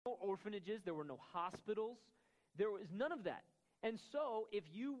orphanages. There were no hospitals. There was none of that. And so, if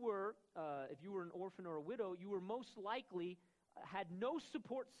you were an orphan or a widow, you were most likely had no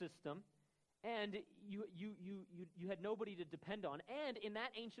support system, and you had nobody to depend on. And in that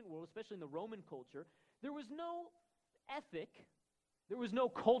ancient world, especially in the Roman culture, there was no ethic, there was no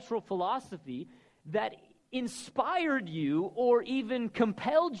cultural philosophy that inspired you or even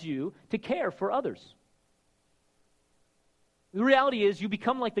compelled you to care for others. The reality is, you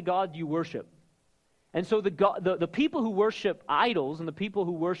become like the God you worship. And so the people who worship idols and the people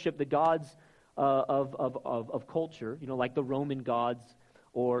who worship the gods of culture, like the Roman gods,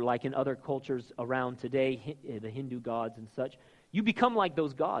 or like in other cultures around today, the Hindu gods and such, you become like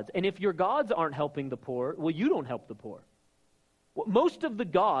those gods. And if your gods aren't helping the poor, well, you don't help the poor. Well, most of the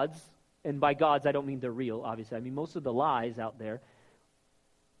gods, and by gods I don't mean they're real, obviously, I mean most of the lies out there,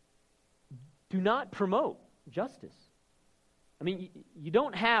 do not promote justice. I mean, you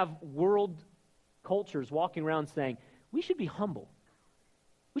don't have world cultures walking around saying, we should be humble.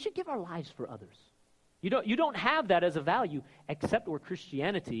 We should give our lives for others. You don't have that as a value, except where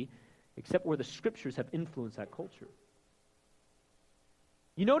Christianity, except where the Scriptures have influenced that culture.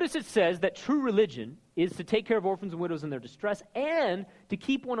 You notice it says that true religion is to take care of orphans and widows in their distress and to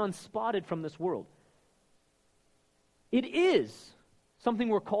keep one unspotted from this world. It is something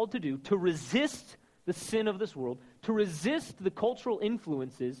we're called to do, to resist the sin of this world, to resist the cultural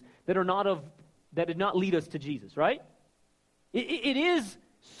influences that did not lead us to Jesus, right? It is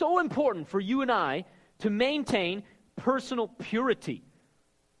so important for you and I to maintain personal purity,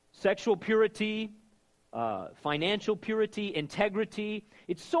 sexual purity, financial purity, integrity.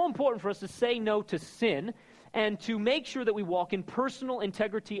 It's so important for us to say no to sin and to make sure that we walk in personal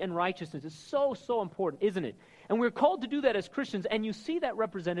integrity and righteousness. It's so, so important, isn't it? And we're called to do that as Christians, and you see that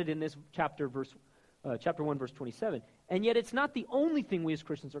represented in this chapter 1, verse 27. And yet it's not the only thing we as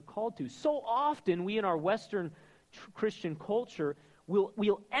Christians are called to. So often we in our Western Christian culture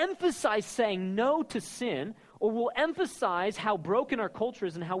we'll emphasize saying no to sin, or we'll emphasize how broken our culture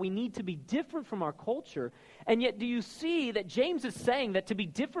is and how we need to be different from our culture. And yet do you see that James is saying that to be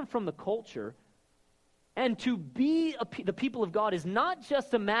different from the culture and to be the people of God is not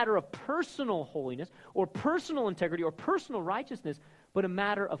just a matter of personal holiness or personal integrity or personal righteousness, but a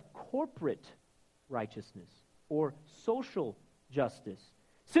matter of corporate righteousness or social justice.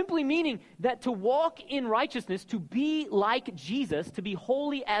 Simply meaning that to walk in righteousness, to be like Jesus, to be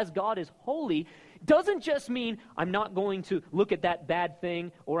holy as God is holy, doesn't just mean I'm not going to look at that bad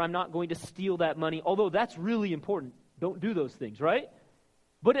thing or I'm not going to steal that money, although that's really important. Don't do those things, right?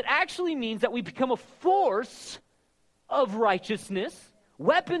 But it actually means that we become a force of righteousness,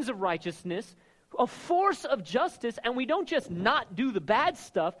 weapons of righteousness, a force of justice, and we don't just not do the bad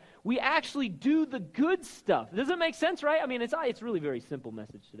stuff, we actually do the good stuff. Does it make sense, right? I mean, it's really very simple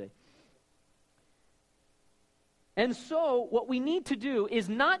message today. And so, what we need to do is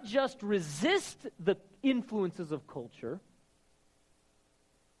not just resist the influences of culture,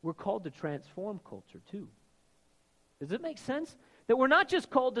 we're called to transform culture too. Does it make sense? That we're not just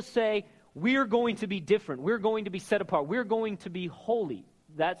called to say, we're going to be different, we're going to be set apart, we're going to be holy.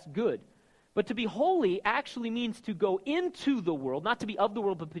 That's good. But to be holy actually means to go into the world, not to be of the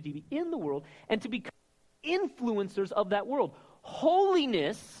world, but to be in the world, and to become influencers of that world.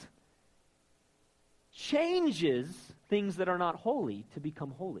 Holiness changes things that are not holy to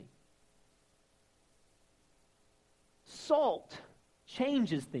become holy. Salt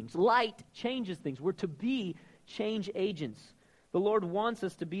changes things. Light changes things. We're to be change agents. The Lord wants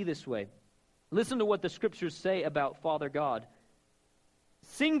us to be this way. Listen to what the Scriptures say about Father God.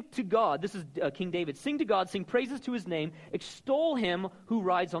 Sing to God, this is King David, sing to God, sing praises to his name, extol him who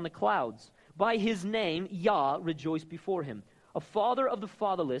rides on the clouds. By his name, Yah, rejoice before him. A father of the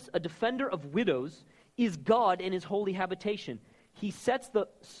fatherless, a defender of widows, is God in his holy habitation. He sets the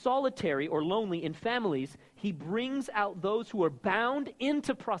solitary or lonely in families. He brings out those who are bound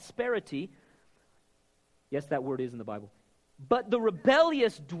into prosperity. Yes, that word is in the Bible. But the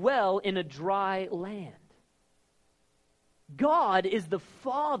rebellious dwell in a dry land. God is the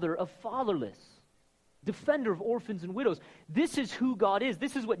father of fatherless, defender of orphans and widows. This is who God is.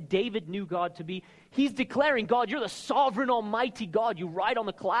 This is what David knew God to be. He's declaring, God, you're the sovereign, almighty God. You ride on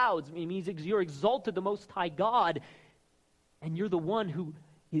the clouds. It means you're exalted, the Most High God. And you're the one who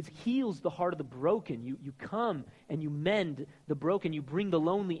heals the heart of the broken. You come and you mend the broken. You bring the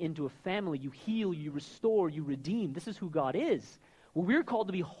lonely into a family. You heal, you restore, you redeem. This is who God is. Well, we're called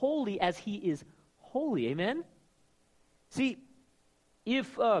to be holy as he is holy. Amen? See, think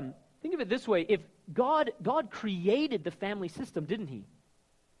of it this way, if God created the family system, didn't he?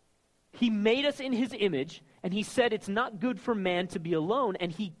 He made us in his image, And he said it's not good for man to be alone.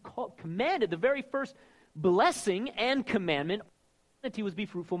 And he commanded, the very first blessing and commandment was be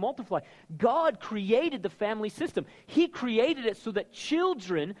fruitful, multiply. God created the family system. He created it so that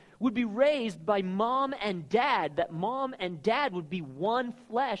children would be raised by mom and dad, that mom and dad would be one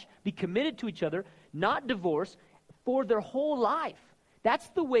flesh, be committed to each other, not divorce, for their whole life. That's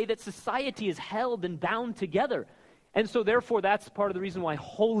the way that society is held and bound together. And so therefore, that's part of the reason why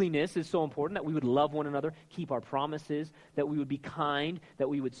holiness is so important, that we would love one another, keep our promises, that we would be kind, that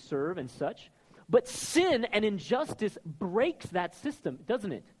we would serve and such. But sin and injustice breaks that system,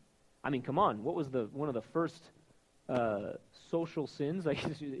 doesn't it? I mean, come on. What was one of the first social sins, I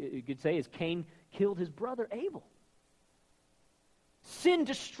guess you could say, is Cain killed his brother Abel. Sin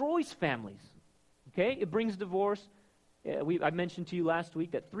destroys families. Okay? It brings divorce. I mentioned to you last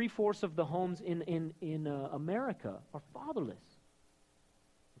week that 3/4 of the homes in America are fatherless.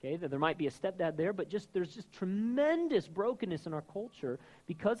 Okay, there might be a stepdad there, but there's just tremendous brokenness in our culture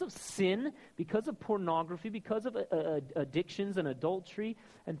because of sin, because of pornography, because of addictions and adultery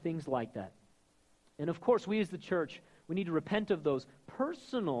and things like that. And of course, we as the church, we need to repent of those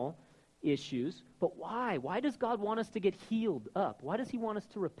personal issues. But why? Why does God want us to get healed up? Why does he want us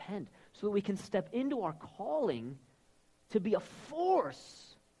to repent? So that we can step into our calling to be a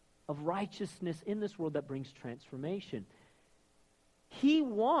force of righteousness in this world that brings transformation. He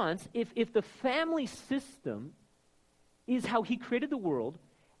wants, if the family system is how he created the world,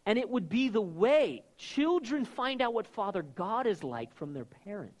 and it would be the way children find out what Father God is like from their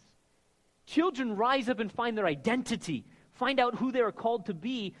parents. Children rise up and find their identity, find out who they are called to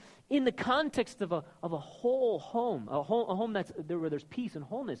be in the context of a whole home, a home that's there where there's peace and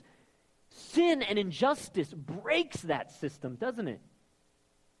wholeness. Sin and injustice breaks that system, doesn't it?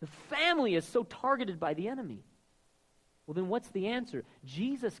 The family is so targeted by the enemy. Well, then what's the answer?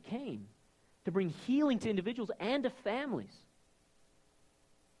 Jesus came to bring healing to individuals and to families.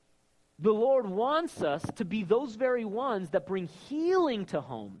 The Lord wants us to be those very ones that bring healing to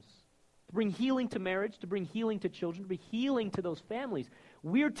homes, to bring healing to marriage, to bring healing to children, to bring healing to those families.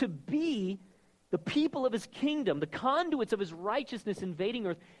 We're to be the people of his kingdom, the conduits of his righteousness invading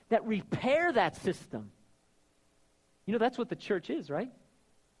earth that repair that system. You know, that's what the church is, right?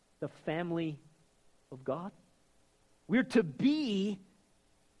 The family of God. We're to be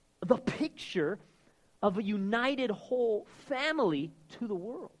the picture of a united whole family to the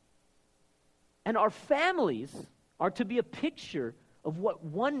world. And our families are to be a picture of what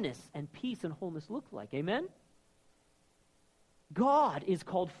oneness and peace and wholeness look like. Amen? God is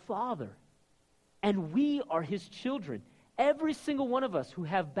called Father, and we are his children. Every single one of us who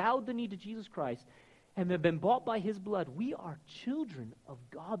have bowed the knee to Jesus Christ and have been bought by his blood, we are children of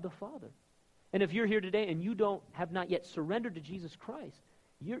God the Father. And if you're here today and you have not yet surrendered to Jesus Christ,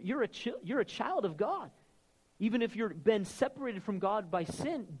 you're a child of God. Even if you've been separated from God by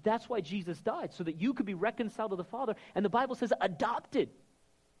sin, that's why Jesus died, so that you could be reconciled to the Father. And the Bible says adopted.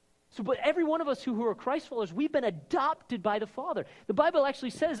 So, but every one of us who are Christ followers, we've been adopted by the Father. The Bible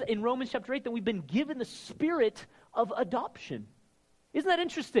actually says in Romans chapter 8 that we've been given the spirit of adoption. Isn't that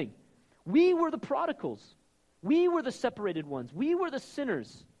interesting? We were the prodigals. We were the separated ones. We were the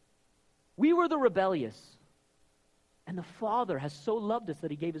sinners. We were the rebellious. And the Father has so loved us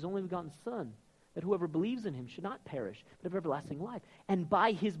that he gave his only begotten Son, that whoever believes in him should not perish, but have everlasting life. And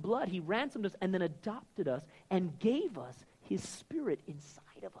by his blood, he ransomed us and then adopted us and gave us his Spirit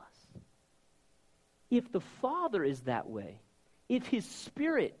inside of us. If the Father is that way, if his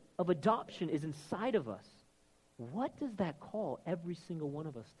Spirit of adoption is inside of us, what does that call every single one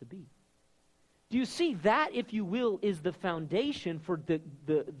of us to be? Do you see that, if you will, is the foundation for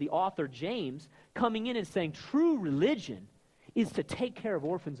the author James coming in and saying true religion is to take care of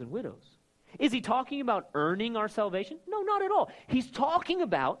orphans and widows? Is he talking about earning our salvation? No, not at all. He's talking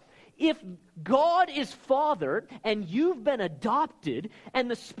about if God is Father and you've been adopted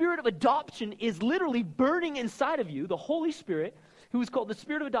and the spirit of adoption is literally burning inside of you, the Holy Spirit, who is called the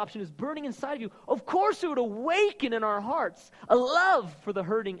Spirit of adoption, is burning inside of you, of course it would awaken in our hearts a love for the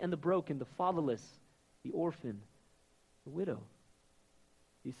hurting and the broken, the fatherless, the orphan, the widow.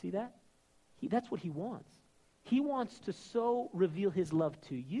 Do you see that? That's what he wants. He wants to so reveal his love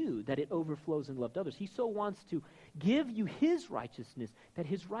to you that it overflows in love to others. He so wants to give you his righteousness, that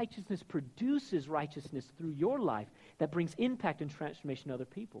his righteousness produces righteousness through your life that brings impact and transformation to other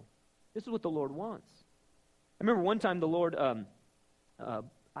people. This is what the Lord wants. I remember one time the Lord...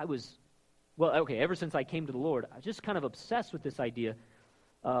 ever since I came to the Lord, I was just kind of obsessed with this idea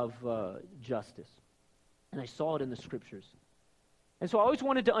of justice. And I saw it in the scriptures. And so I always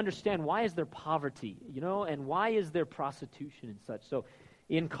wanted to understand, why is there poverty, and why is there prostitution and such? So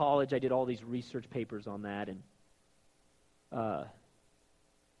in college, I did all these research papers on that, and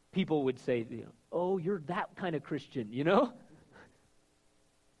people would say, oh, you're that kind of Christian,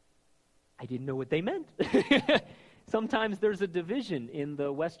 I didn't know what they meant. Sometimes there's a division in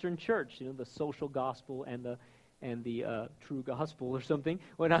the Western church, the social gospel and the true gospel or something.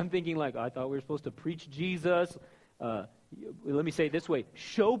 When I'm thinking like, I thought we were supposed to preach Jesus. Let me say it this way: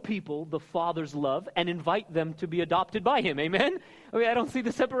 show people the Father's love and invite them to be adopted by Him. Amen? I don't see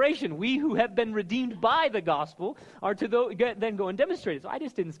the separation. We who have been redeemed by the gospel are to then go and demonstrate it. So I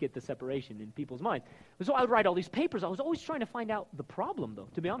just didn't get the separation in people's minds. So I would write all these papers. I was always trying to find out the problem, though,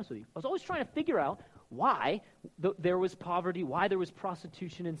 to be honest with you. I was always trying to figure out why there was poverty, why there was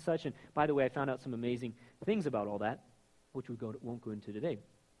prostitution and such. And by the way, I found out some amazing things about all that, which we won't go into today.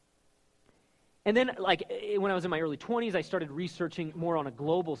 And then, when I was in my early 20s, I started researching more on a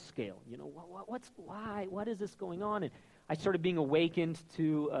global scale. Why? What is this going on? And I started being awakened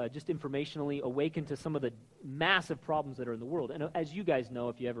to, just informationally, awakened to some of the massive problems that are in the world. And as you guys know,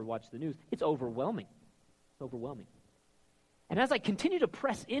 if you ever watch the news, it's overwhelming. It's overwhelming. And as I continue to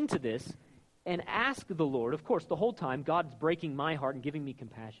press into this and ask the Lord, of course, the whole time, God's breaking my heart and giving me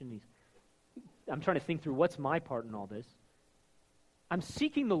compassion. I'm trying to think through what's my part in all this. I'm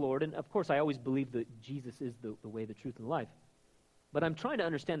seeking the Lord, and of course I always believe that Jesus is the way, the truth, and the life. But I'm trying to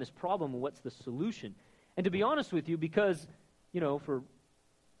understand this problem and what's the solution. And to be honest with you, because, for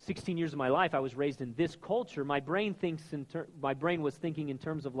 16 years of my life I was raised in this culture, my brain was thinking in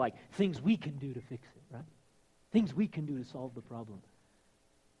terms of things we can do to fix it, right? Things we can do to solve the problem.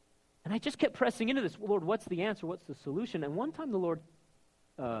 And I just kept pressing into this. Lord, what's the answer? What's the solution? And one time the Lord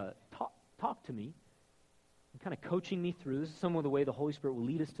talked to me, and kind of coaching me through. This is some of the way the Holy Spirit will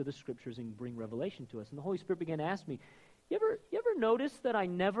lead us to the Scriptures and bring revelation to us. And the Holy Spirit began to ask me, you ever notice that I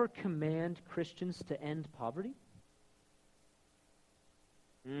never command Christians to end poverty?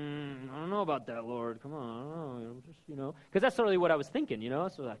 I don't know about that, Lord. Come on, I don't know. Just, because that's really what I was thinking,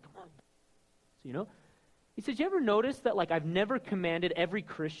 So come on. So, he says, you ever notice that, I've never commanded every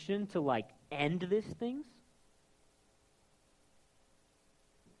Christian to, end these things?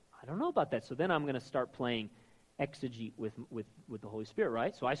 I don't know about that. So then I'm going to start playing exegete with the Holy Spirit,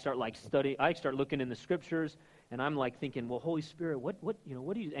 right? So I start I start looking in the Scriptures, and I'm thinking, well, Holy Spirit, what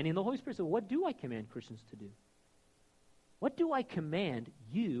do you? And in the Holy Spirit said, what do I command Christians to do? What do I command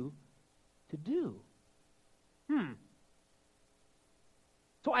you to do?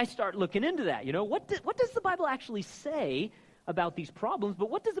 So I start looking into that. What does the Bible actually say about these problems, but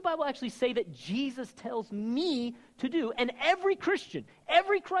what does the Bible actually say that Jesus tells me to do? And every Christian,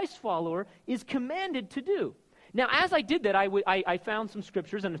 every Christ follower is commanded to do. Now, as I did that, I found some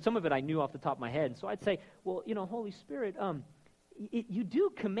scriptures, and some of it I knew off the top of my head. So I'd say, well, Holy Spirit, you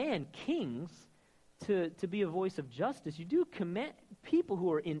do command kings to be a voice of justice. You do command people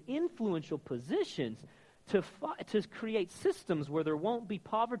who are in influential positions to create systems where there won't be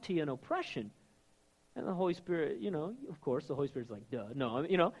poverty and oppression. And the Holy Spirit, of course, the Holy Spirit's like, duh,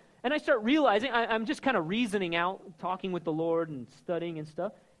 no, And I start realizing, I'm just kind of reasoning out, talking with the Lord and studying and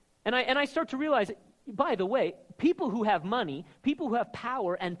stuff. And I start to realize, by the way, people who have money, people who have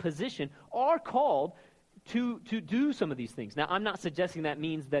power and position are called to do some of these things. Now, I'm not suggesting that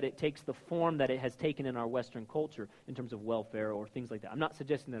means that it takes the form that it has taken in our Western culture in terms of welfare or things like that. I'm not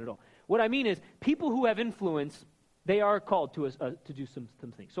suggesting that at all. What I mean is, people who have influence, they are called to do some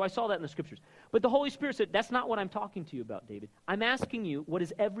things. So I saw that in the Scriptures. But the Holy Spirit said, that's not what I'm talking to you about, David. I'm asking you, what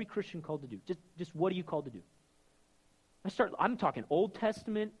is every Christian called to do? Just what are you called to do? I'm talking Old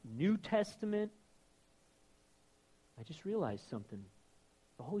Testament, New Testament. I just realized something.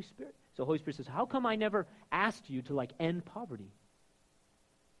 The Holy Spirit. So the Holy Spirit says, how come I never asked you to end poverty?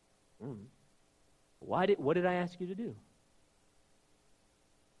 What did I ask you to do?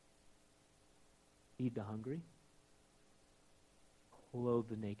 Feed the hungry. Clothe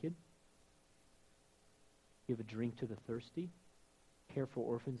the naked, give a drink to the thirsty, care for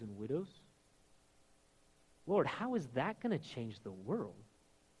orphans and widows. Lord, how is that going to change the world?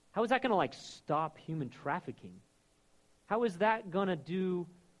 How is that going to stop human trafficking? How is that going to do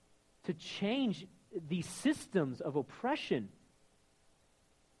to change these systems of oppression?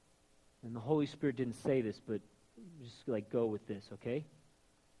 And the Holy Spirit didn't say this, but just go with this, okay?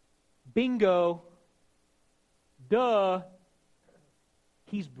 Bingo. Duh.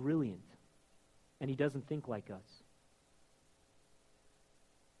 He's brilliant, and he doesn't think like us.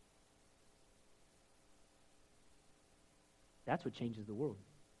 That's what changes the world,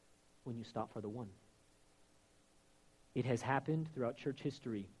 when you stop for the one. It has happened throughout church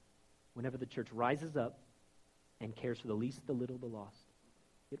history. Whenever the church rises up and cares for the least, the little, the lost,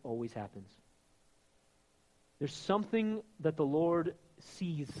 it always happens. There's something that the Lord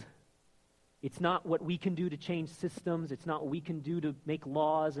sees. It's not what we can do to change systems. It's not what we can do to make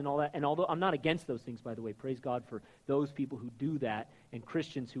laws and all that. And although I'm not against those things, by the way, praise God for those people who do that and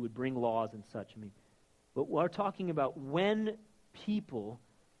Christians who would bring laws and such. But we're talking about when people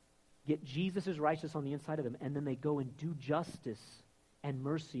get Jesus' righteousness on the inside of them and then they go and do justice and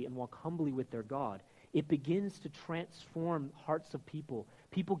mercy and walk humbly with their God. It begins to transform hearts of people.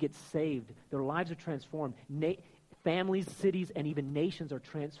 People get saved. Their lives are transformed. Families, cities, and even nations are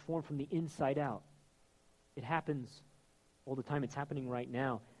transformed from the inside out. It happens all the time. It's happening right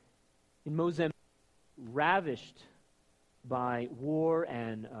now. In Mozambique, ravished by war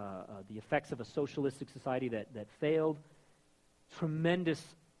and the effects of a socialistic society that failed, tremendous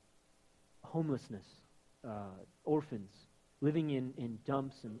homelessness, orphans living in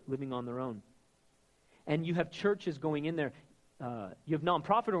dumps and living on their own. And you have churches going in there. You have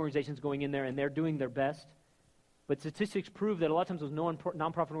nonprofit organizations going in there, and they're doing their best. But statistics prove that a lot of times those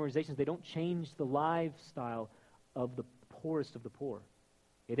nonprofit organizations, they don't change the lifestyle of the poorest of the poor.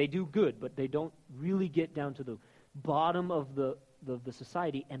 Okay, they do good, but they don't really get down to the bottom of the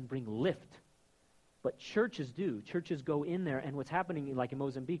society and bring lift. But churches do. Churches go in there, and what's happening, like in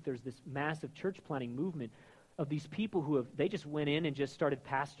Mozambique, there's this massive church planting movement of these people they just went in and just started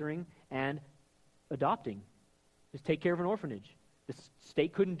pastoring and adopting. Just take care of an orphanage. The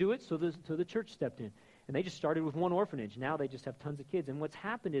state couldn't do it, so the church stepped in. And they just started with one orphanage. Now they just have tons of kids. And what's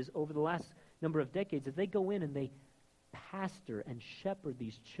happened is, over the last number of decades, is they go in and they pastor and shepherd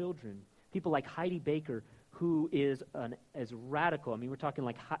these children. People like Heidi Baker, who is as radical. We're talking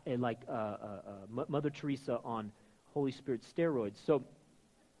like Mother Teresa on Holy Spirit steroids. So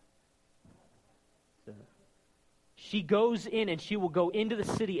she goes in and she will go into the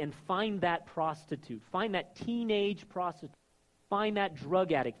city and find that prostitute, find that teenage prostitute. Find that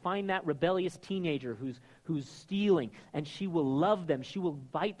drug addict. Find that rebellious teenager who's stealing. And she will love them. She will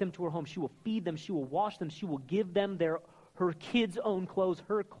invite them to her home. She will feed them. She will wash them. She will give them her kids' own clothes,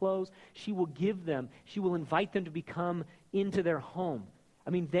 her clothes. She will give them. She will invite them to become into their home.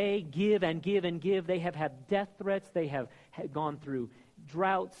 They give and give and give. They have had death threats. They have gone through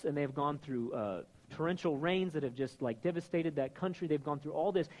droughts, and they have gone through torrential rains that have just devastated that country. They've gone through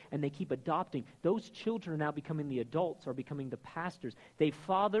all this, and they keep adopting. Those children are now becoming the adults, are becoming the pastors. They've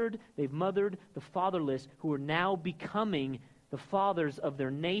mothered the fatherless, who are now becoming the fathers of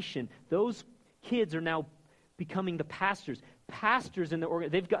their nation. Those kids are now becoming the pastors. Pastors in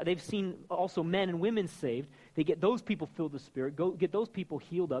the they've seen also men and women saved. They get those people filled with the Spirit, get those people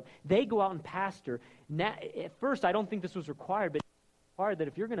healed up. They go out and pastor. Now, at first, I don't think this was required, but that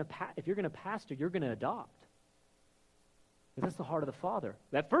if you're going to pastor, you're going to adopt. Because that's the heart of the Father.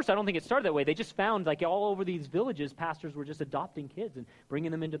 At first, I don't think it started that way. They just found, all over these villages, pastors were just adopting kids and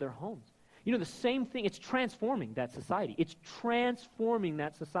bringing them into their homes. The same thing, it's transforming that society. It's transforming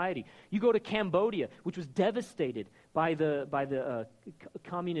that society. You go to Cambodia, which was devastated by the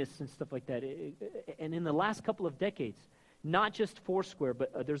communists and stuff like that. And in the last couple of decades, not just Foursquare,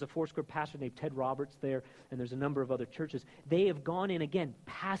 but there's a Foursquare pastor named Ted Roberts there, and there's a number of other churches. They have gone in, again,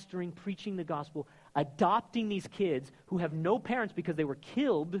 pastoring, preaching the gospel, adopting these kids who have no parents because they were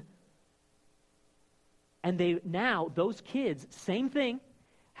killed. And those kids, same thing,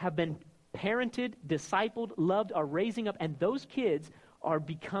 have been parented, discipled, loved, are raising up, and those kids are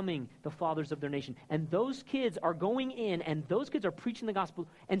becoming the fathers of their nation. And those kids are going in, and those kids are preaching the gospel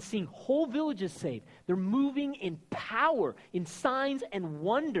and seeing whole villages saved. They're moving in power, in signs and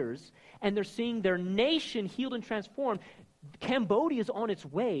wonders, and they're seeing their nation healed and transformed. Cambodia is on its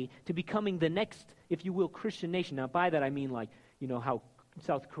way to becoming the next, if you will, Christian nation. Now, by that I mean how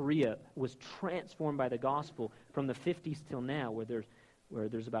South Korea was transformed by the gospel from the 50s till now, where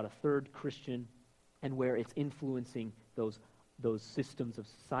there's about a third Christian, and where it's influencing those systems of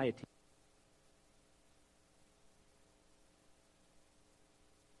society.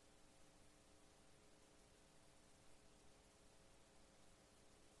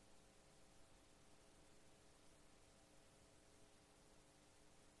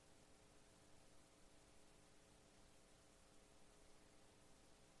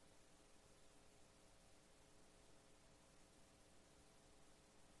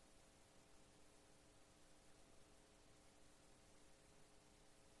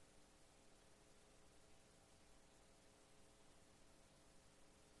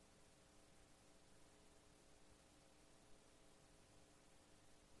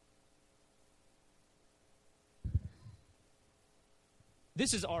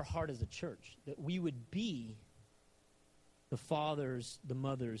 This is our heart as a church, that we would be the fathers, the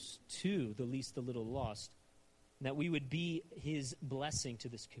mothers to the least, the little lost, and that we would be his blessing to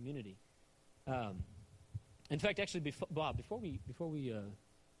this community. In fact, actually, Bob, before we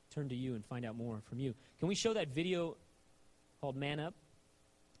turn to you and find out more from you, can we show that video called Man Up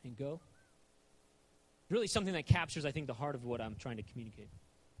and Go? Really something that captures, I think, the heart of what I'm trying to communicate.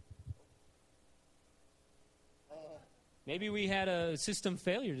 Maybe we had a system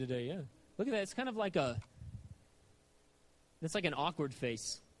failure today, yeah. Look at that. It's kind of like it's like an awkward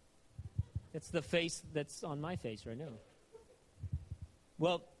face. It's the face that's on my face right now.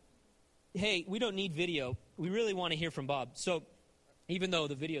 Well, hey, we don't need video. We really want to hear from Bob. So, even though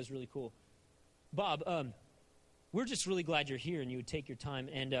the video is really cool, Bob, we're just really glad you're here and you would take your time.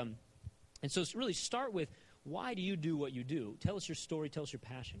 And so really start with, why do you do what you do? Tell us your story. Tell us your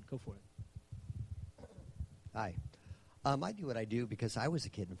passion. Go for it. Hi. I do what I do because I was a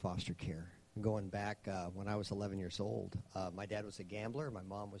kid in foster care. Going back when I was 11 years old, my dad was a gambler. My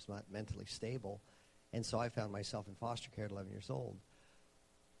mom was not mentally stable. And so I found myself in foster care at 11 years old.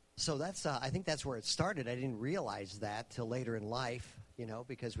 So I think that's where it started. I didn't realize that till later in life,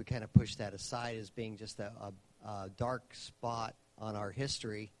 because we kind of pushed that aside as being just a dark spot on our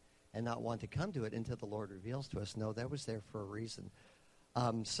history and not want to come to it until the Lord reveals to us, no, that was there for a reason.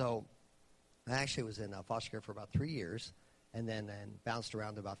 So I actually was in foster care for about 3 years and then bounced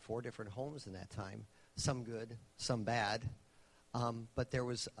around to about 4 different homes in that time, some good, some bad. But there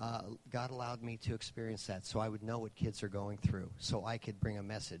was, God allowed me to experience that so I would know what kids are going through, so I could bring a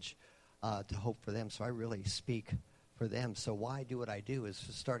message to hope for them. So I really speak for them. So why I do what I do is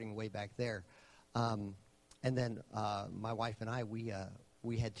starting way back there. And then my wife and I,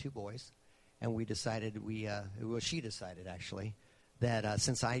 we had 2 boys, and we decided, she decided actually, that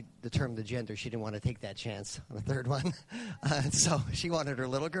since I determined the gender, she didn't want to take that chance on a 3rd one. So she wanted her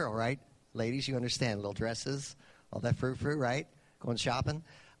little girl, right? Ladies, you understand, little dresses, all that frou, right? Going shopping.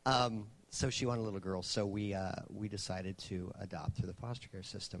 So she wanted a little girl. So we decided to adopt through the foster care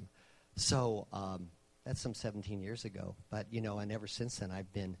system. So that's some 17 years ago. But, and ever since then,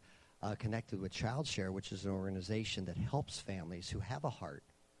 I've been connected with ChildShare, which is an organization that helps families who have a heart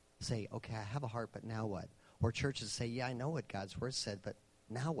say, okay, I have a heart, but now what? Or churches say, yeah, I know what God's word said, but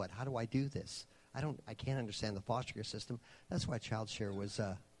now what? How do I do this? I can't understand the foster care system. That's why ChildShare was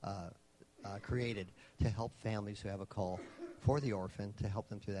created, to help families who have a call for the orphan, to help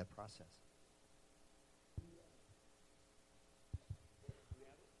them through that process.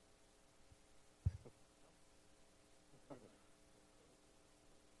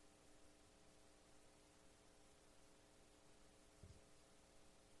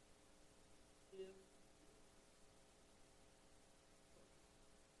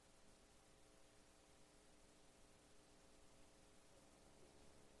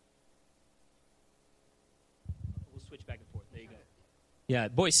 Switch back and forth. There you go. Yeah,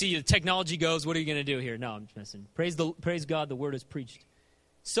 boy, see, the technology goes, what are you going to do here? No, I'm just messing. Praise God, the word is preached.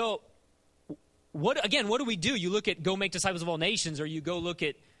 So, what do we do? You look at go make disciples of all nations, or you go look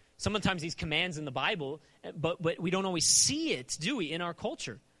at sometimes these commands in the Bible, but we don't always see it, do we, in our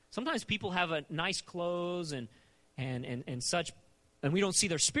culture? Sometimes people have a nice clothes and such, and we don't see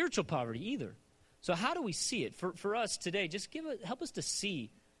their spiritual poverty either. So how do we see it? For us today, just help us to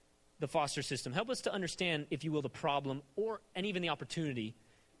see the foster system. Help us to understand, if you will, the problem and even the opportunity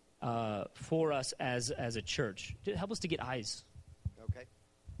for us as a church. Help us to get eyes. Okay,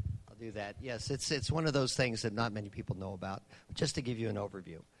 I'll do that. Yes, it's one of those things that not many people know about. Just to give you an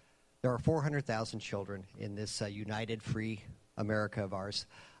overview, there are 400,000 children in this united, free America of ours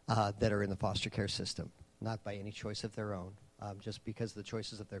that are in the foster care system, not by any choice of their own. Just because of the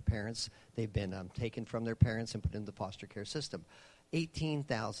choices of their parents, they've been taken from their parents and put into the foster care system.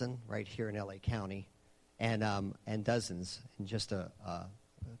 18,000 right here in L.A. County, and dozens in just a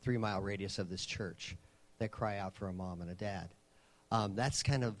 3-mile radius of this church that cry out for a mom and a dad. That's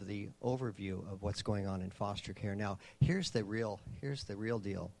kind of the overview of what's going on in foster care. Now, here's the real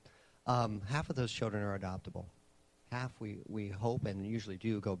deal. Half of those children are adoptable. Half we hope and usually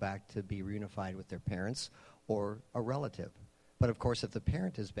do go back to be reunified with their parents or a relative. But of course, if the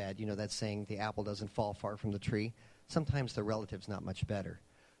parent is bad, that saying, the apple doesn't fall far from the tree. Sometimes the relative's not much better.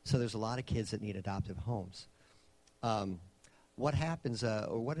 So there's a lot of kids that need adoptive homes. What happens,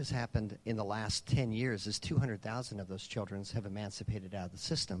 or what has happened in the last 10 years is 200,000 of those children have emancipated out of the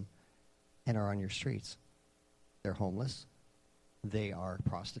system and are on your streets. They're homeless. They are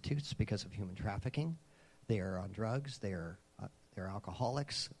prostitutes because of human trafficking. They are on drugs. They're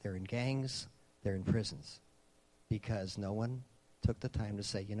alcoholics. They're in gangs. They're in prisons because no one took the time to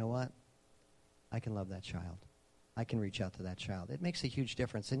say, you know what? I can love that child. I can reach out to that child. It makes a huge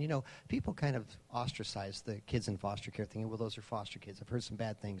difference. And, people kind of ostracize the kids in foster care thinking, well, those are foster kids. I've heard some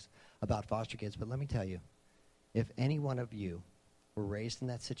bad things about foster kids. But let me tell you, if any one of you were raised in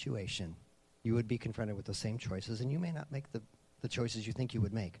that situation, You would be confronted with the same choices, and you may not make the choices you think you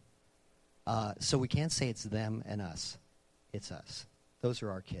would make. So we can't say it's them and us. It's us. Those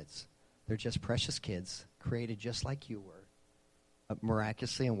are our kids. They're just precious kids, created just like you were,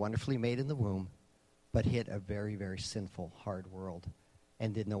 miraculously and wonderfully made in the womb, but hit a very, very sinful, hard world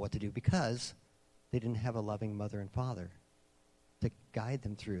and didn't know what to do because they didn't have a loving mother and father to guide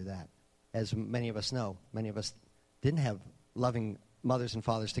them through that. As many of us know, many of us didn't have loving mothers and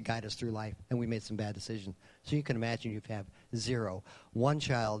fathers to guide us through life, and we made some bad decisions. So you can imagine you have zero. One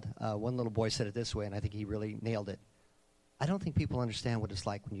child, one little boy said it this way, and I think he really nailed it. I don't think people understand what it's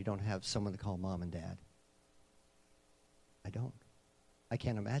like when you don't have someone to call mom and dad. I don't. I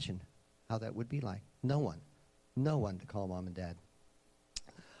can't imagine how that would be like. No one to call mom and dad.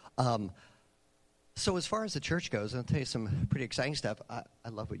 So as far as the church goes, I'll tell you some pretty exciting stuff. I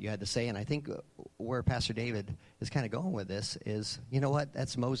love what you had to say, and I think where Pastor David is kind of going with this is, you know what?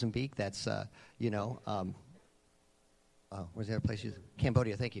 That's Mozambique. That's, where's the other place?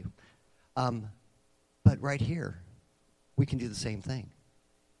 Cambodia, thank you. But right here, we can do the same thing.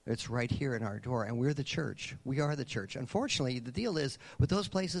 It's right here in our door, and we're the church. We are the church. Unfortunately, the deal is, with those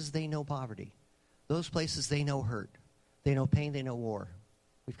places, they know poverty. Those places, they know hurt. They know pain. They know war.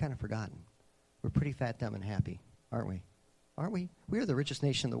 We've kind of forgotten. We're pretty fat, dumb, and happy, aren't we? Aren't we? We are the richest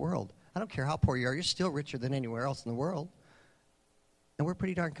nation in the world. I don't care how poor you are. You're still richer than anywhere else in the world. And we're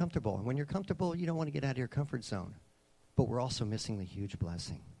pretty darn comfortable. And when you're comfortable, you don't want to get out of your comfort zone. But we're also missing the huge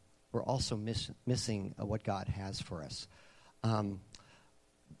blessing. We're also missing what God has for us.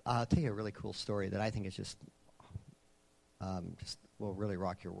 I'll tell you a really cool story that I think is just will really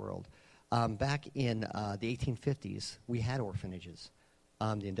rock your world. Back in the 1850s, we had orphanages.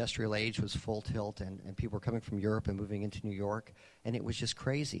 The industrial age was full tilt, and people were coming from Europe and moving into New York, and it was just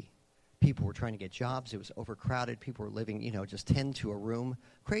crazy. People were trying to get jobs. It was overcrowded. People were living, just 10 to a room.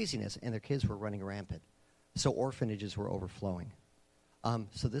 Craziness, and their kids were running rampant. So orphanages were overflowing.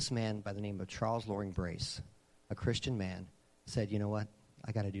 So this man by the name of Charles Loring Brace, a Christian man, said, you know what?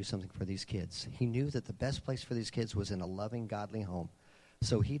 I got to do something for these kids. He knew that the best place for these kids was in a loving, godly home.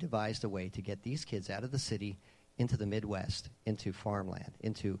 So he devised a way to get these kids out of the city into the Midwest, into farmland,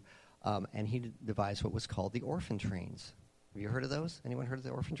 and he devised what was called the orphan trains. Have you heard of those? Anyone heard of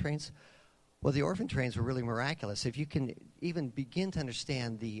the orphan trains? Well, the orphan trains were really miraculous. If you can even begin to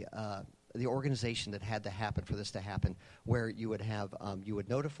understand the organization that had to happen for this to happen, where you would have, you would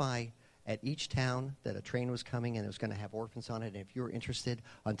notify at each town that a train was coming and it was going to have orphans on it, and if you were interested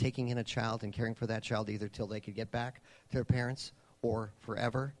on taking in a child and caring for that child either till they could get back to their parents or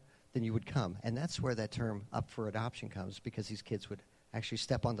forever, then you would come. And that's where that term up for adoption comes, because these kids would actually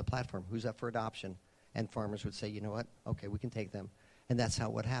step on the platform, who's up for adoption, and farmers would say, you know what, okay, we can take them. And that's how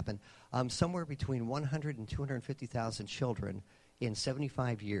it would happen. Somewhere between 100 and 250,000 children in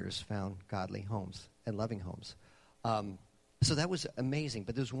 75 years found godly homes and loving homes. So that was amazing.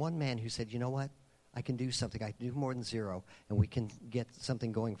 But there's one man who said, you know what, I can do something. I can do more than zero, and we can get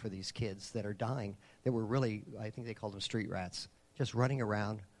something going for these kids that are dying. They were really, I think they called them street rats, just running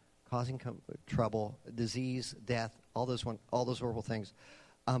around, causing trouble, disease, death, all those horrible things.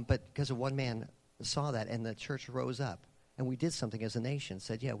 But because of one man saw that, and the church rose up, and we did something as a nation,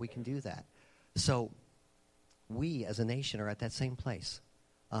 said, yeah, we can do that. So we as a nation are at that same place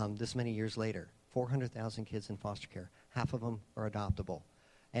this many years later. 400,000 kids in foster care. Half of them are adoptable.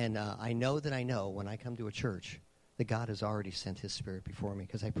 And I know when I come to a church that God has already sent his Spirit before me,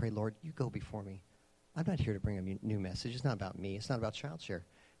 because I pray, Lord, you go before me. I'm not here to bring a new message. It's not about me. It's not about ChildShare.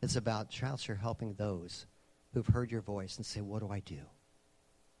 It's about ChildShare helping those who've heard your voice and say, what do I do?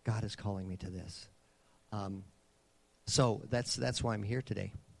 God is calling me to this. So that's why I'm here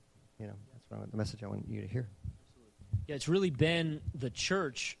today. That's the message I want you to hear. Yeah, it's really been the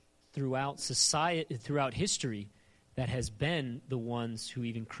church throughout society, throughout history, that has been the ones who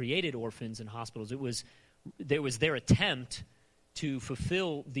even created orphans and hospitals. It was their attempt to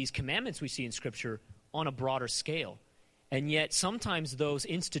fulfill these commandments we see in Scripture on a broader scale. And yet sometimes those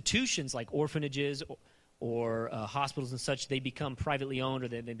institutions like orphanages or hospitals and such, they become privately owned, or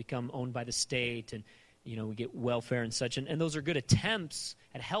they become owned by the state, and we get welfare and such. And those are good attempts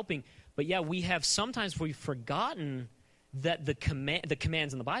at helping. But yeah, we've forgotten that the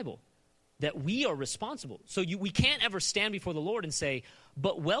commands in the Bible, that we are responsible. So we can't ever stand before the Lord and say,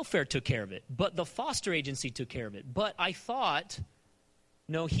 but welfare took care of it, but the foster agency took care of it. But I thought,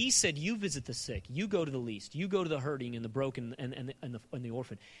 no, he said, you visit the sick, you go to the least, you go to the hurting and the broken and the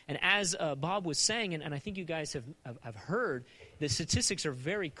orphan. And as Bob was saying, and I think you guys have heard, the statistics are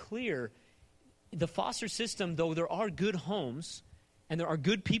very clear. The foster system, though there are good homes, and there are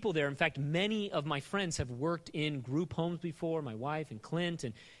good people there. In fact, many of my friends have worked in group homes before, my wife and Clint,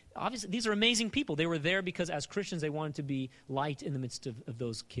 and obviously, these are amazing people. They were there because as Christians, they wanted to be light in the midst of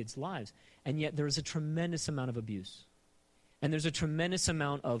those kids' lives. And yet there is a tremendous amount of abuse. And there's a tremendous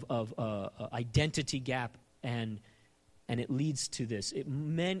amount of identity gap, and it leads to this.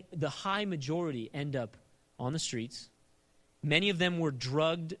 The high majority end up on the streets. Many of them were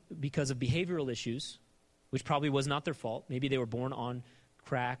drugged because of behavioral issues, which probably was not their fault. Maybe they were born on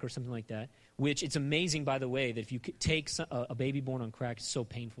crack or something like that, which it's amazing, by the way, that if you take a baby born on crack, it's so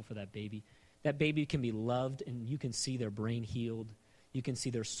painful for that baby. That baby can be loved, and you can see their brain healed. You can see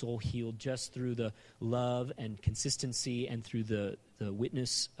their soul healed just through the love and consistency and through the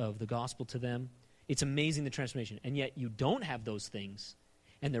witness of the gospel to them. It's amazing, the transformation. And yet you don't have those things,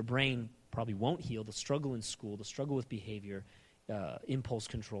 and their brain probably won't heal. They'll struggle in school. They'll struggle with behavior, impulse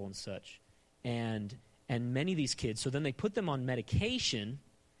control and such. And many of these kids, so then they put them on medication,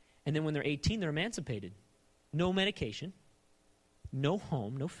 and then when they're 18, they're emancipated. No medication, no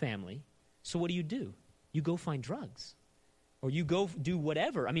home, no family. So what do? You go find drugs. Or you go do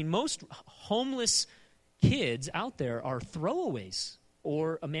whatever. I mean, most homeless kids out there are throwaways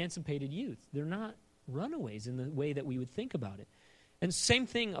or emancipated youth. They're not runaways in the way that we would think about it. And same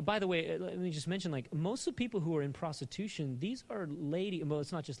thing, by the way, let me just mention, like, most of the people who are in prostitution, these are ladies, well,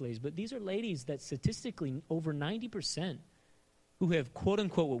 it's not just ladies, but these are ladies that statistically over 90% who have, quote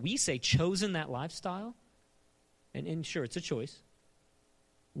unquote, what we say, chosen that lifestyle, and sure, it's a choice,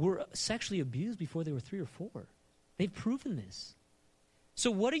 were sexually abused before they were 3 or 4. They've proven this.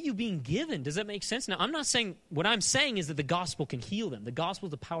 So what are you being given? Does that make sense? Now, I'm not saying, what I'm saying is that the gospel can heal them. The gospel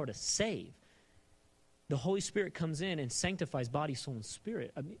is the power to save. The Holy Spirit comes in and sanctifies body, soul, and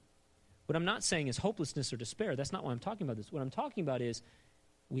spirit. I mean, what I'm not saying is hopelessness or despair. That's not why I'm talking about this. What I'm talking about is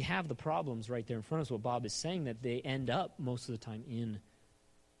we have the problems right there in front of us, what Bob is saying, that they end up most of the time in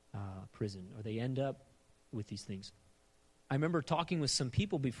prison, or they end up with these things. I remember talking with some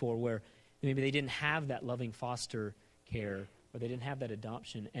people before where maybe they didn't have that loving foster care, or they didn't have that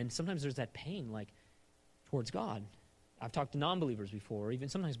adoption, and sometimes there's that pain, like, towards God. I've talked to non-believers before, or even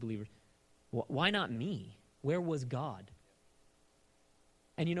sometimes believers. Why not me? Where was God?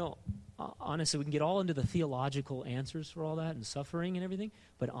 And honestly, we can get all into the theological answers for all that and suffering and everything,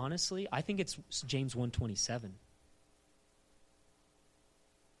 but honestly, I think it's James 1:27.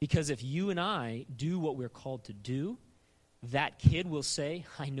 Because if you and I do what we're called to do, that kid will say,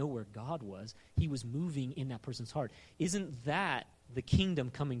 I know where God was. He was moving in that person's heart. Isn't that the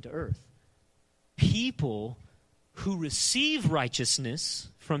kingdom coming to earth? People who receive righteousness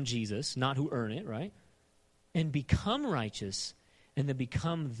from Jesus, not who earn it, right? And become righteous, and then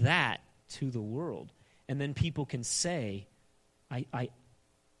become that to the world. And then people can say, I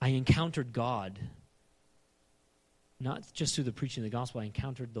encountered God. Not just through the preaching of the gospel, I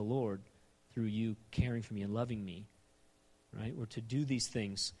encountered the Lord through you caring for me and loving me. Right? We're to do these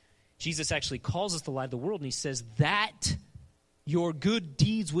things. Jesus actually calls us the light of the world, and he says that your good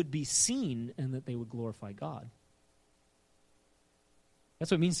deeds would be seen and that they would glorify God.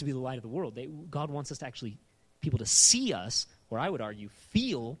 That's what it means to be the light of the world. God wants us to actually, people to see us, or I would argue,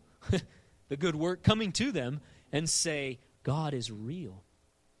 feel the good work coming to them and say, God is real.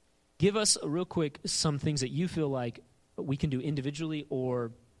 Give us, real quick, some things that you feel like we can do individually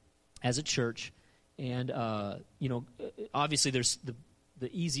or as a church. And, obviously there's the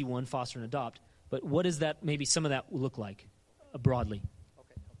easy one, foster and adopt. But what does that, maybe some of that look like broadly?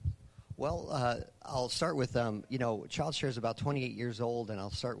 Okay. Well, I'll start with, Child Share is about 28 years old, and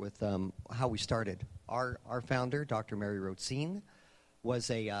I'll start with how we started. Our founder, Dr. Mary Rotsine, was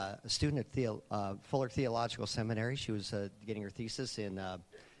a student at Fuller Theological Seminary. She was getting her thesis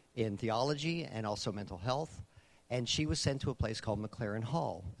in theology and also mental health. And she was sent to a place called McLaren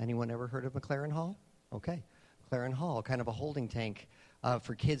Hall. Anyone ever heard of McLaren Hall? Okay. McLaren Hall, kind of a holding tank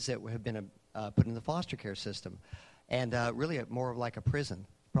for kids that have been put in the foster care system. And really more of like a prison,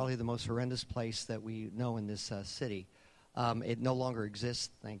 probably the most horrendous place that we know in this city. It no longer exists,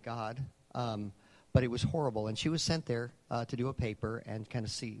 thank God. But it was horrible. And she was sent there to do a paper and kind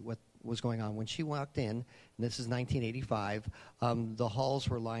of see what was going on. When she walked in, and this is 1985, the halls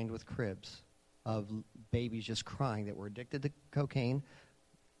were lined with cribs of babies just crying that were addicted to cocaine.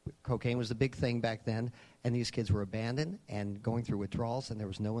 Cocaine was the big thing back then, and these kids were abandoned and going through withdrawals, and there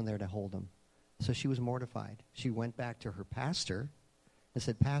was no one there to hold them. So she was mortified. She went back to her pastor and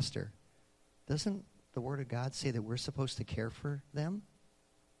said, Pastor, doesn't the Word of God say that we're supposed to care for them?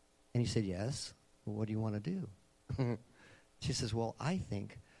 And he said, yes. Well, what do you want to do? She says, well, I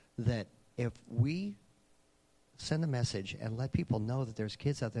think that if we send a message and let people know that there's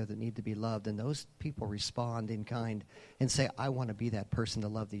kids out there that need to be loved, and those people respond in kind and say, I want to be that person to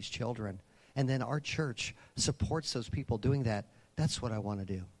love these children, and then our church supports those people doing that, that's what I want to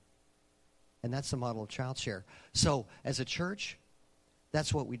do. And that's the model of child share. So as a church,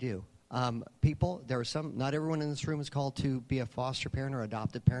 that's what we do. People, there are some, not everyone in this room is called to be a foster parent or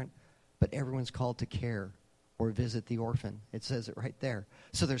adopted parent, but everyone's called to care or visit the orphan. It says it right there.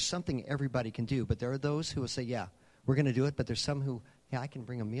 So there's something everybody can do, but there are those who will say, yeah, we're going to do it, but there's some who, yeah, I can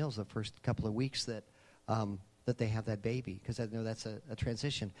bring them meals the first couple of weeks that they have that baby, because I know that's a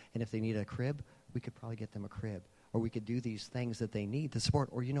transition. And if they need a crib, we could probably get them a crib. Or we could do these things that they need to support.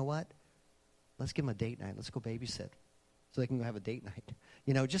 Or you know what? Let's give them a date night. Let's go babysit so they can go have a date night.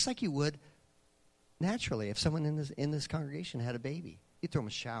 You know, just like you would naturally if someone in this congregation had a baby. You throw them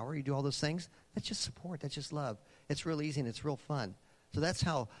a shower. You do all those things. That's just support. That's just love. It's real easy and it's real fun. So that's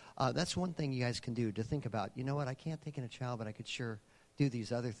how. That's one thing you guys can do to think about. You know what? I can't take in a child, but I could sure do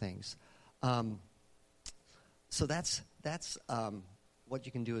these other things. So that's what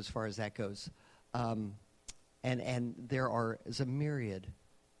you can do as far as that goes. And there's a myriad.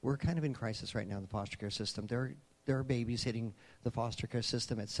 We're kind of in crisis right now in the foster care system. There are babies hitting the foster care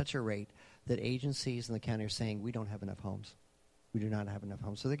system at such a rate that agencies in the county are saying, we don't have enough homes. We do not have enough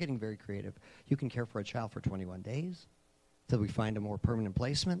homes. So they're getting very creative. You can care for a child for 21 days till we find a more permanent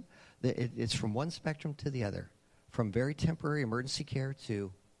placement. It's from one spectrum to the other, from very temporary emergency care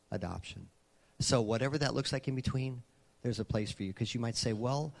to adoption. So whatever that looks like in between, there's a place for you. Because you might say,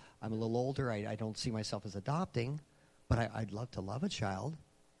 well, I'm a little older. I don't see myself as adopting, but I'd love to love a child.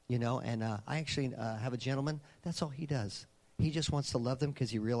 You know, and I actually have a gentleman, that's all he does. He just wants to love them because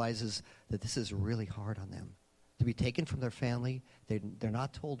he realizes that this is really hard on them. To be taken from their family, they're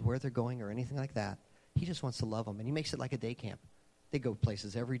not told where they're going or anything like that. He just wants to love them, and he makes it like a day camp. They go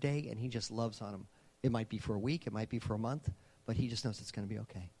places every day, and he just loves on them. It might be for a week, it might be for a month, but he just knows it's going to be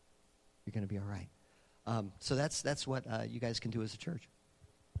okay. You're going to be all right. So that's what you guys can do as a church.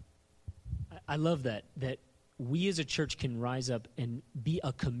 I love that we as a church can rise up and be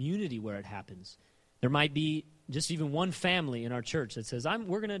a community where it happens. There might be just even one family in our church that says,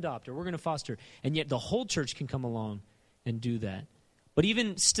 we're going to adopt or we're going to foster, and yet the whole church can come along and do that. But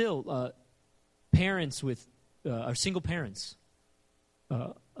even still, parents with or single parents,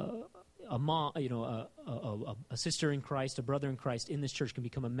 a mom, a sister in Christ, a brother in Christ in this church can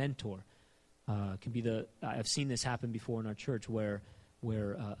become a mentor. Can be I've seen this happen before in our church where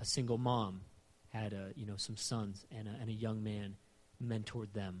a single mom had some sons and a young man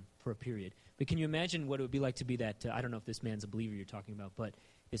mentored them for a period. But can you imagine what it would be like to be that, I don't know if this man's a believer you're talking about, but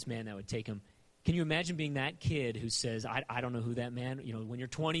this man that would take him. Can you imagine being that kid who says, I don't know who that man, when you're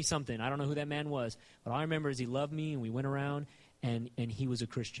 20-something, I don't know who that man was, but all I remember is he loved me and we went around and he was a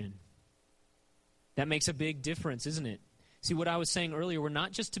Christian. That makes a big difference, isn't it? See, what I was saying earlier, we're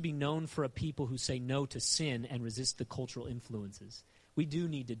not just to be known for a people who say no to sin and resist the cultural influences. We do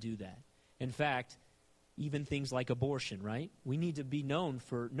need to do that. In fact, even things like abortion, right? We need to be known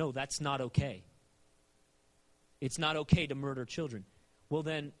for, no, that's not okay. It's not okay to murder children. Well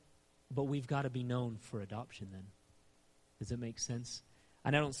then, but we've got to be known for adoption then. Does that make sense?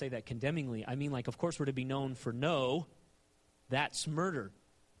 And I don't say that condemningly. I mean, of course we're to be known for no, that's murder.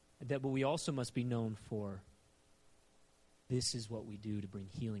 But we also must be known for this is what we do to bring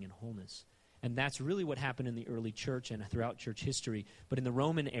healing and wholeness. And that's really what happened in the early church and throughout church history. But in the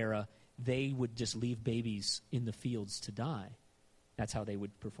Roman era, they would just leave babies in the fields to die. That's how they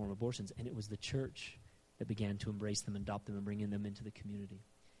would perform abortions. And it was the church that began to embrace them, adopt them, and bring them into the community.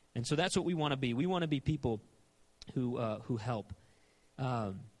 And so that's what we want to be. We want to be people who help.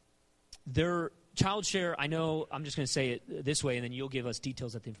 Child Share, I know, I'm just going to say it this way, and then you'll give us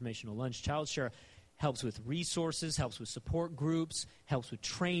details at the informational lunch. Child Share helps with resources, helps with support groups, helps with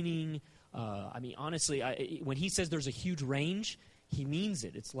training. Honestly, when he says there's a huge range, he means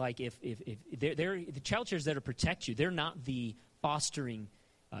it. It's like if the Child Share is there to protect you. They're not the fostering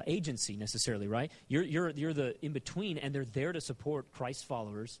agency necessarily, right? You're the in between, and they're there to support Christ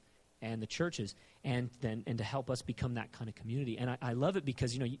followers and the churches, and to help us become that kind of community. And I love it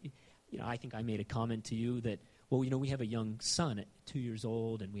because I think I made a comment to you that we have a young son at 2 years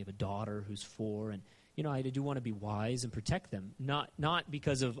old, and we have a daughter who's 4, and I do want to be wise and protect them, not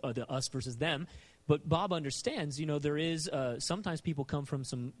because of the us versus them. But Bob understands, there is sometimes people come from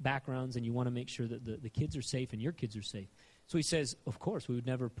some backgrounds and you want to make sure that the kids are safe and your kids are safe. So he says, of course, we would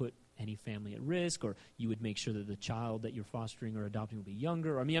never put any family at risk, or you would make sure that the child that you're fostering or adopting will be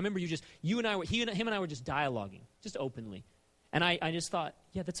younger. I remember him and I were just dialoguing, just openly. And I just thought,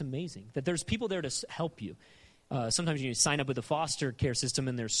 yeah, that's amazing, that there's people there to help you. Sometimes you sign up with the foster care system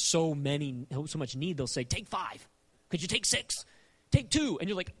and there's so much need, they'll say, take 5. Could you take 6? Take 2. And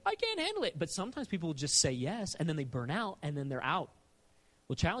you're like, I can't handle it. But sometimes people will just say yes, and then they burn out, and then they're out.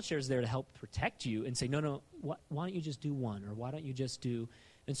 Well, Child Share is there to help protect you and say, no, why don't you just do 1? Or why don't you just do...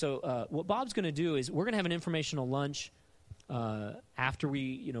 And so what Bob's going to do is we're going to have an informational lunch after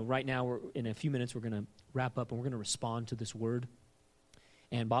we, right now, in a few minutes, we're going to wrap up and we're going to respond to this word.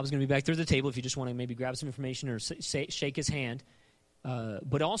 And Bob's going to be back there at the table if you just want to maybe grab some information or shake his hand.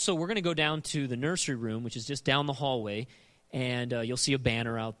 But also, we're going to go down to the nursery room, which is just down the hallway, and you'll see a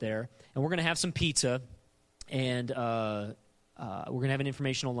banner out there. And we're going to have some pizza, and we're going to have an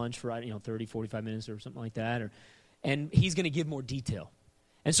informational lunch for 30, 45 minutes or something like that. And he's going to give more detail.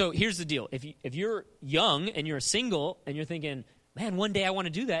 And so here's the deal. If you're young and you're single and you're thinking, man, one day I want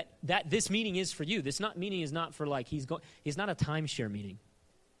to do that, this meeting is for you. This meeting is not for he's not a timeshare meeting.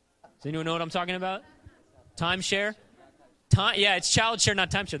 Does anyone know what I'm talking about? Timeshare? Yeah, it's child share, not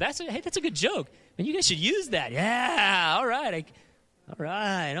timeshare. That's a good joke. And you guys should use that. Yeah, all right.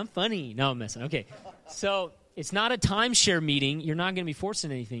 I'm funny. No, I'm messing. Okay. So it's not a timeshare meeting. You're not going to be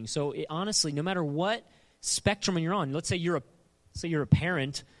forcing anything. So honestly, no matter what spectrum you're on, let's say you're a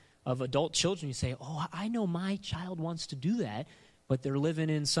parent of adult children. You say, oh, I know my child wants to do that, but they're living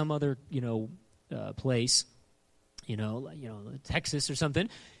in some other, place, Texas or something.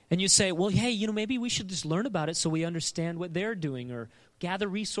 And you say, well, hey, maybe we should just learn about it so we understand what they're doing, or gather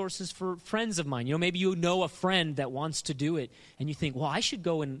resources for friends of mine. Maybe you know a friend that wants to do it, and you think, well, I should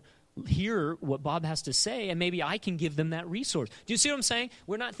go and hear what Bob has to say, and maybe I can give them that resource. Do you see what I'm saying?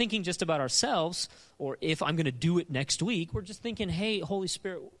 We're not thinking just about ourselves, or if I'm going to do it next week. We're just thinking, hey, Holy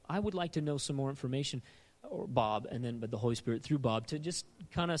Spirit, I would like to know some more information, or Bob, but the Holy Spirit through Bob, to just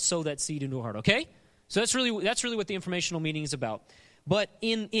kind of sow that seed into our heart, okay? So that's really what the informational meeting is about. But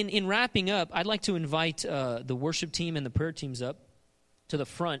in wrapping up, I'd like to invite the worship team and the prayer teams up to the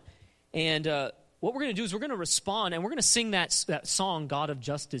front. And what we're going to do is we're going to respond, and we're going to sing that song, God of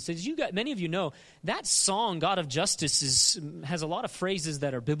Justice. As many of you know, that song, God of Justice, has a lot of phrases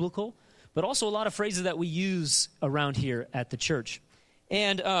that are biblical, but also a lot of phrases that we use around here at the church.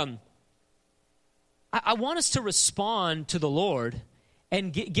 And I want us to respond to the Lord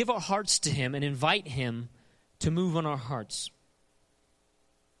and give our hearts to Him and invite Him to move on our hearts.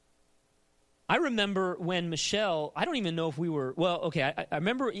 I remember when Michelle, I don't even know if we were, I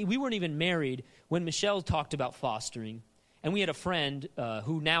remember we weren't even married when Michelle talked about fostering. And we had a friend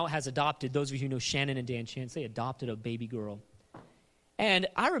who now has adopted, those of you who know Shannon and Dan Chance, they adopted a baby girl. And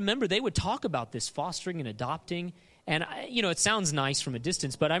I remember they would talk about this fostering and adopting. And, it sounds nice from a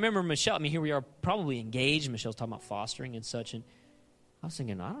distance, but I remember Michelle, here we are probably engaged. Michelle's talking about fostering and such. And I was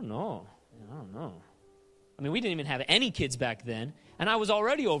thinking, I don't know. We didn't even have any kids back then. And I was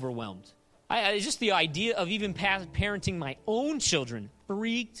already overwhelmed. Just the idea of even parenting my own children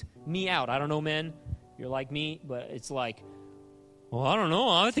freaked me out. I don't know, men, you're like me, but it's like, well, I don't know.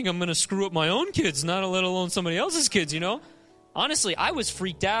 I think I'm going to screw up my own kids, not let alone somebody else's kids, Honestly, I was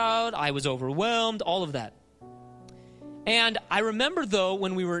freaked out. I was overwhelmed, all of that. And I remember, though,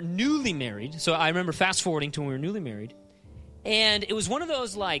 when we were newly married, so I remember fast-forwarding to when we were newly married, and it was one of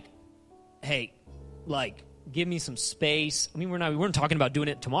those, hey, give me some space. we weren't talking about doing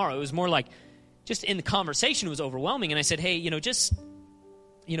it tomorrow. It was more like, just in the conversation, it was overwhelming. And I said, hey,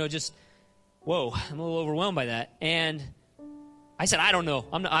 whoa, I'm a little overwhelmed by that. And I said, I don't know.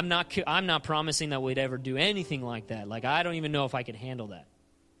 I'm not promising that we'd ever do anything like that. I don't even know if I could handle that.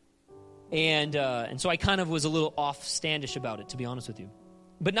 And so I kind of was a little off-standish about it, to be honest with you.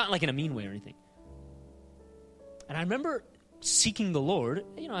 But not in a mean way or anything. And I remember seeking the Lord,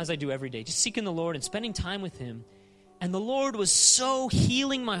 as I do every day, just seeking the Lord and spending time with Him. And the Lord was so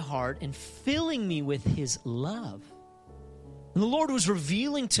healing my heart and filling me with His love. And the Lord was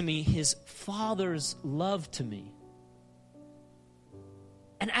revealing to me His Father's love to me.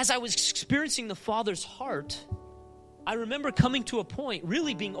 And as I was experiencing the Father's heart, I remember coming to a point,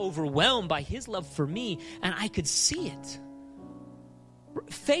 really being overwhelmed by His love for me, and I could see it.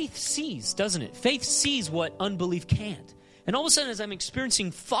 Faith sees, doesn't it? Faith sees what unbelief can't. And all of a sudden, as I'm experiencing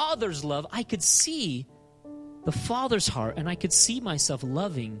Father's love, I could see the Father's heart, and I could see myself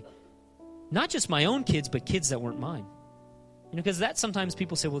loving not just my own kids, but kids that weren't mine. Because that sometimes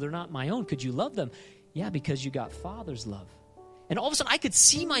people say, well, they're not my own. Could you love them? Yeah, because you got Father's love. And all of a sudden, I could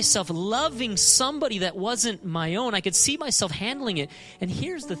see myself loving somebody that wasn't my own. I could see myself handling it. And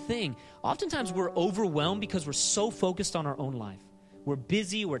here's the thing. Oftentimes, we're overwhelmed because we're so focused on our own life. We're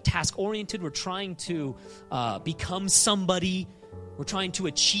busy, we're task-oriented, we're trying to become somebody, we're trying to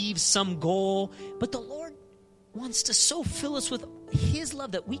achieve some goal. But the Lord wants to so fill us with His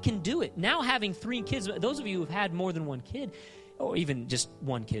love that we can do it. Now having 3 kids, those of you who have had more than one kid, or even just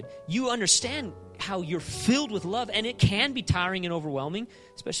one kid, you understand how you're filled with love, and it can be tiring and overwhelming,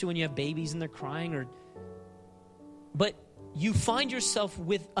 especially when you have babies and they're crying. But you find yourself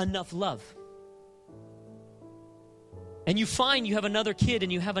with enough love. and you find you have another kid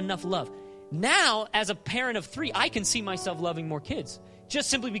and you have enough love. Now, as a parent of 3, I can see myself loving more kids, just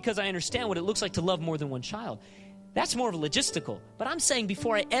simply because I understand what it looks like to love more than one child. That's more of a logistical. But I'm saying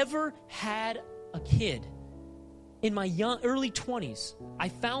before I ever had a kid, in my early 20s, I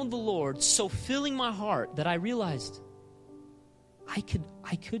found the Lord so filling my heart that I realized I could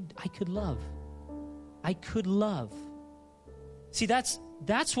love. I could love. See, that's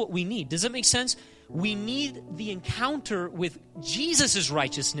what we need. Does that make sense? We need the encounter with Jesus'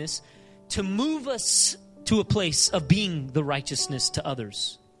 righteousness to move us to a place of being the righteousness to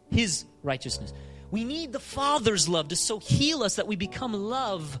others, his righteousness. We need the Father's love to so heal us that we become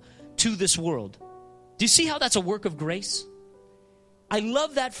love to this world. Do you see how that's a work of grace? I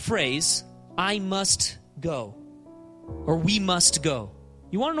love that phrase, I must go, or we must go.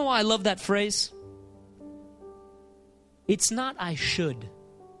 You want to know why I love that phrase? It's not I should.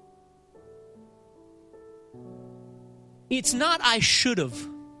 It's not I should have.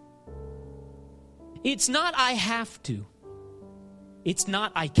 It's not I have to. It's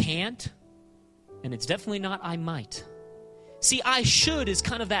not I can't. And it's definitely not I might. See, I should is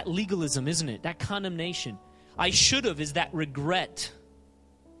kind of that legalism, isn't it? That condemnation. I should have is that regret.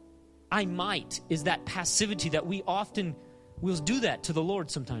 I might is that passivity that we often will do that to the Lord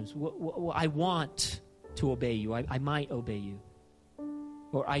sometimes. I want to obey you. I might obey you.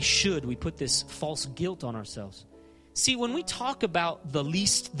 Or I should. We put this false guilt on ourselves. See, when we talk about the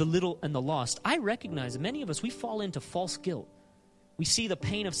least, the little, and the lost, I recognize that many of us, we fall into false guilt. We see the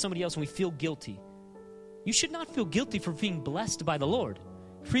pain of somebody else and we feel guilty. You should not feel guilty for being blessed by the Lord.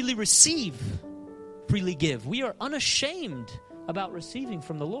 Freely receive, freely give. We are unashamed about receiving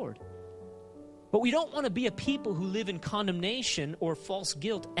from the Lord. But we don't want to be a people who live in condemnation or false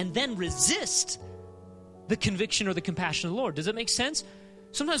guilt and then resist the conviction or the compassion of the Lord. Does that make sense?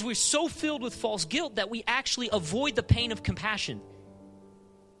 Sometimes we're so filled with false guilt that we actually avoid the pain of compassion.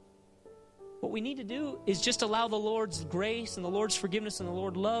 What we need to do is just allow the Lord's grace and the Lord's forgiveness and the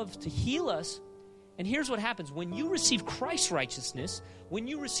Lord's love to heal us. And here's what happens. When you receive Christ's righteousness, when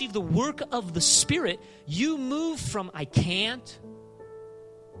you receive the work of the Spirit, you move from I can't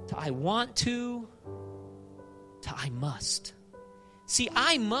to I want to I must. See,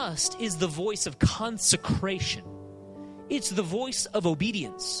 I must is the voice of consecration. It's the voice of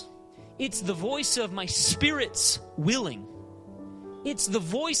obedience. It's the voice of my spirit's willing. It's the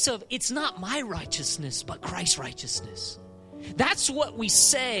voice of, it's not my righteousness, but Christ's righteousness. That's what we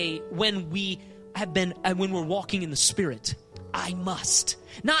say when when we're walking in the Spirit. I must.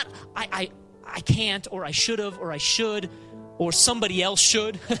 Not I can't, or I should have, or I should, or somebody else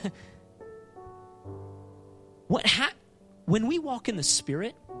should. When we walk in the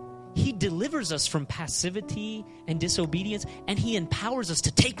Spirit, He delivers us from passivity and disobedience, and He empowers us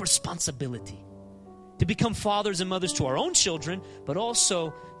to take responsibility, to become fathers and mothers to our own children, but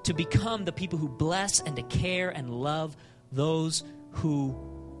also to become the people who bless and to care and love those who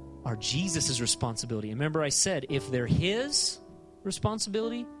are Jesus' responsibility. And remember I said, if they're His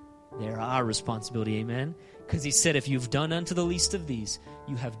responsibility, they're our responsibility, amen? Because He said, if you've done unto the least of these,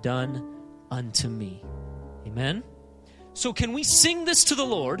 you have done unto me. Amen? So can we sing this to the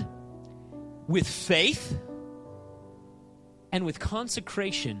Lord with faith and with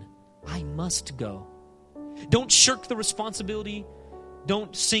consecration? I must go. Don't shirk the responsibility.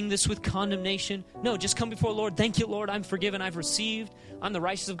 Don't sing this with condemnation. No, just come before the Lord. Thank you, Lord. I'm forgiven. I've received. I'm the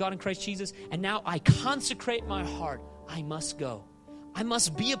righteousness of God in Christ Jesus. And now I consecrate my heart. I must go. I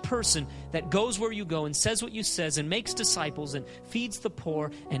must be a person that goes where you go and says what you says and makes disciples and feeds the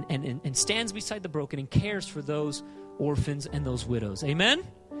poor and stands beside the broken and cares for those orphans and those widows. Amen?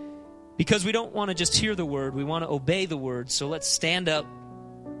 Because we don't want to just hear the word. We want to obey the word. So let's stand up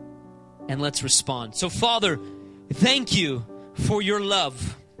and let's respond. So, Father, thank you for your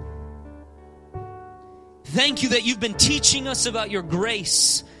love. Thank you that you've been teaching us about your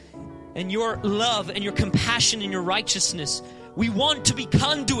grace and your love and your compassion and your righteousness. We want to be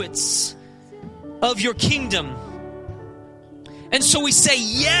conduits of your kingdom. And so we say,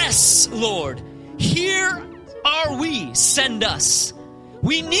 yes, Lord, here are we, send us.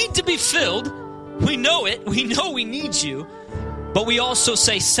 We need to be filled. We know it. We know we need you. But we also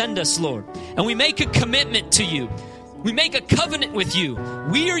say, send us, Lord. And we make a commitment to you. We make a covenant with you.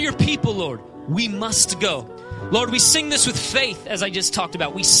 We are your people, Lord. We must go. Lord, we sing this with faith, as I just talked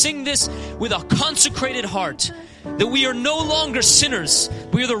about. We sing this with a consecrated heart, that we are no longer sinners.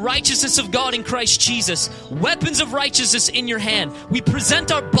 We are the righteousness of God in Christ Jesus. Weapons of righteousness in your hand. We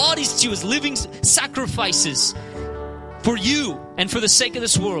present our bodies to you as living sacrifices for you and for the sake of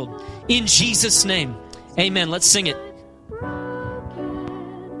this world. In Jesus' name, amen. Let's sing it.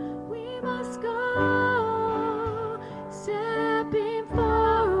 We must go.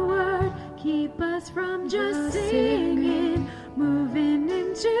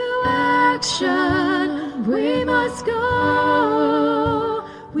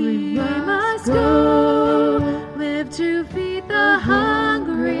 must go, live to feed the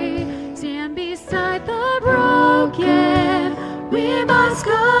hungry, stand beside the broken. We must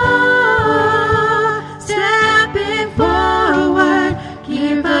go, stepping forward,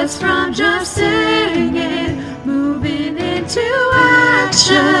 keep us from just singing, moving into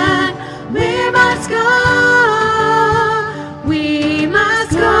action. We must go,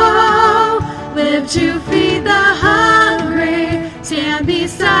 live to feed the hungry, stand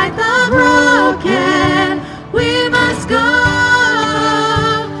beside the broken. We must go,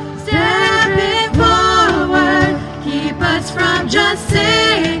 stepping forward, keep us from just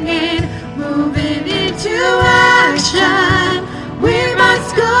singing, moving into action. We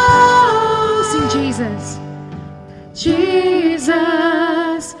must go. Sing Jesus. Jesus,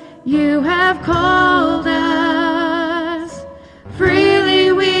 you have called us.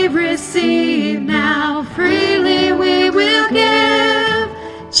 Freely we receive now, freely we will give.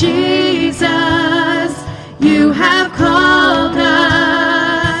 Jesus, you have called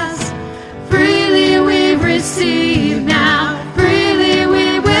us. Freely we receive now, freely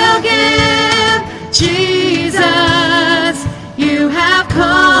we will give. Jesus, you have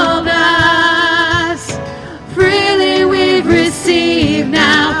called us. Freely we receive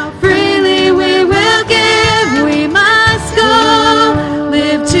now, freely we will give. We must go,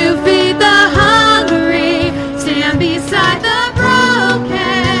 live to feed the hungry, stand beside the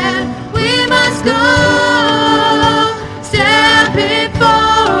broken. We must go, stepping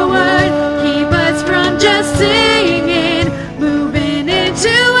forward, keep us from just singing, moving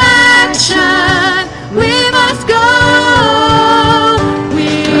into action. We must go,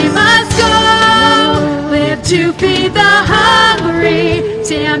 live to feed the hungry,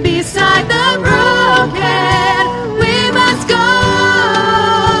 stand beside the broken. We must go,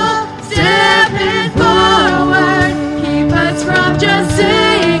 stepping forward, keep us from just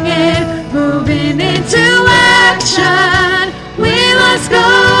singing, moving into action. We must go.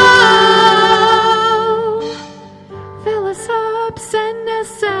 Fill us up, send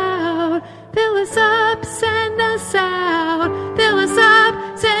us out. Fill us up, send us out. Fill us up,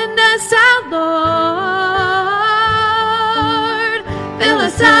 send us out, Lord. Fill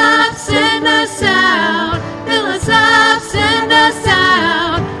us up, send us out. Fill us up, send us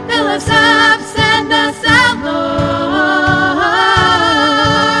out. Fill us up, send us out, Lord.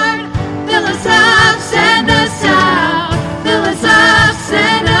 Fill us up, send us out. Fill us up,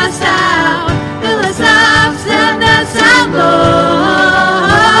 send us out. Fill us up, send us out, Lord.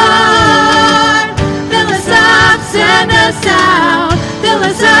 Fill us up, send us out. Fill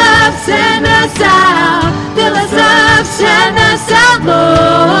us up, send us out. Fill us up, send us out,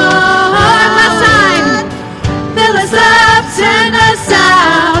 Lord. Last time. Fill us up, send us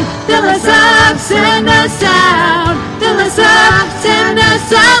out. Fill us up, send us out. Fill us up, send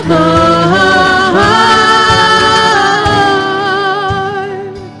us out, Lord.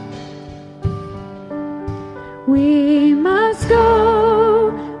 We must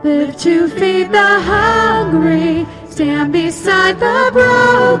go, live to feed the hungry, stand beside the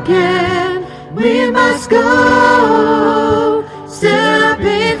broken. We must go,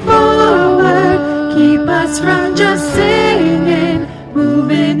 stepping forward, keep us from just singing,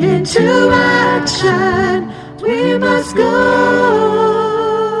 moving into action. We must go.